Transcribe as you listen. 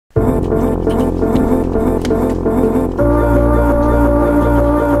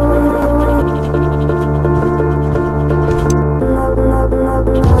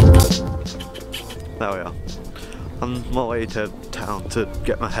to town to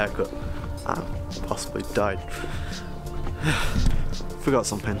get my hair cut and possibly died. Forgot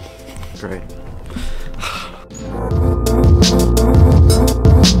something. Great.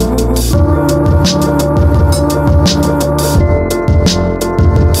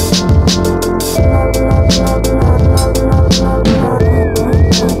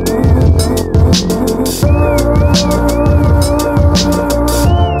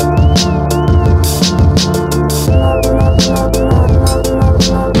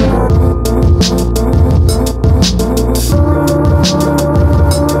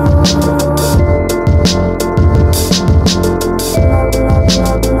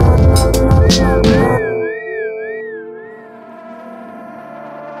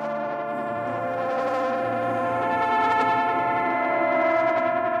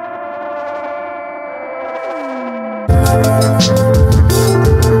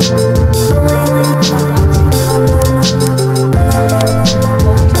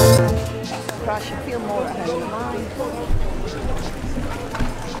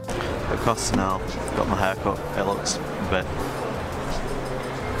 Because now I've got my hair cut, it looks a bit,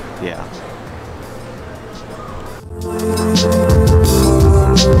 yeah.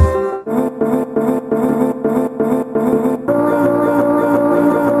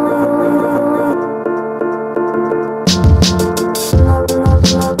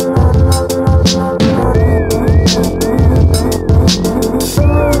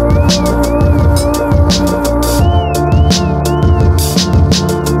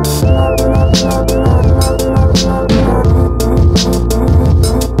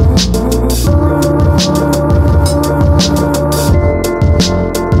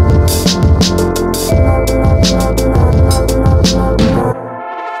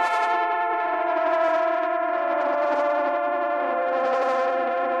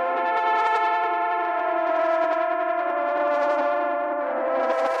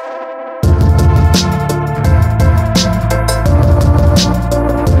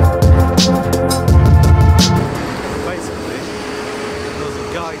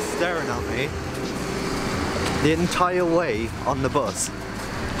 Staring at me the entire way on the bus,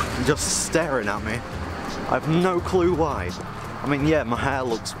 just staring at me. I have no clue why. I mean, yeah, my hair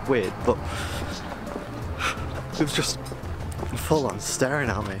looks weird, but it was just full on staring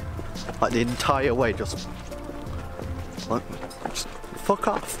at me, like the entire way, just fuck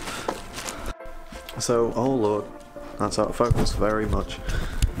off. So, oh lord, that's out of focus very much.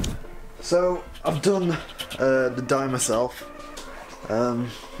 So, I've done the dye myself.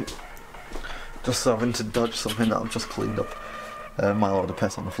 Just having to dodge something that I've just cleaned up. My load of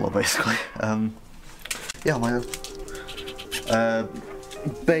piss on the floor, basically. Yeah,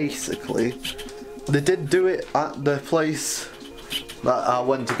 basically, they did do it at the place that I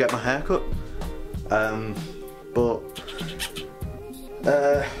went to get my hair cut. But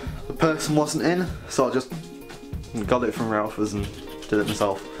the person wasn't in, so I just got it from Ralph's and did it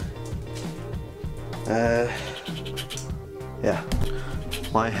myself. Yeah.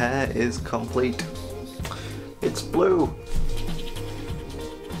 My hair is complete. It's blue.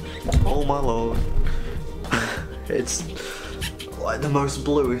 Oh my lord. It's like the most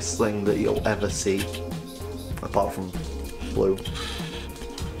bluest thing that you'll ever see. Apart from blue.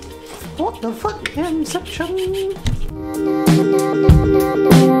 What the fuck, Inception?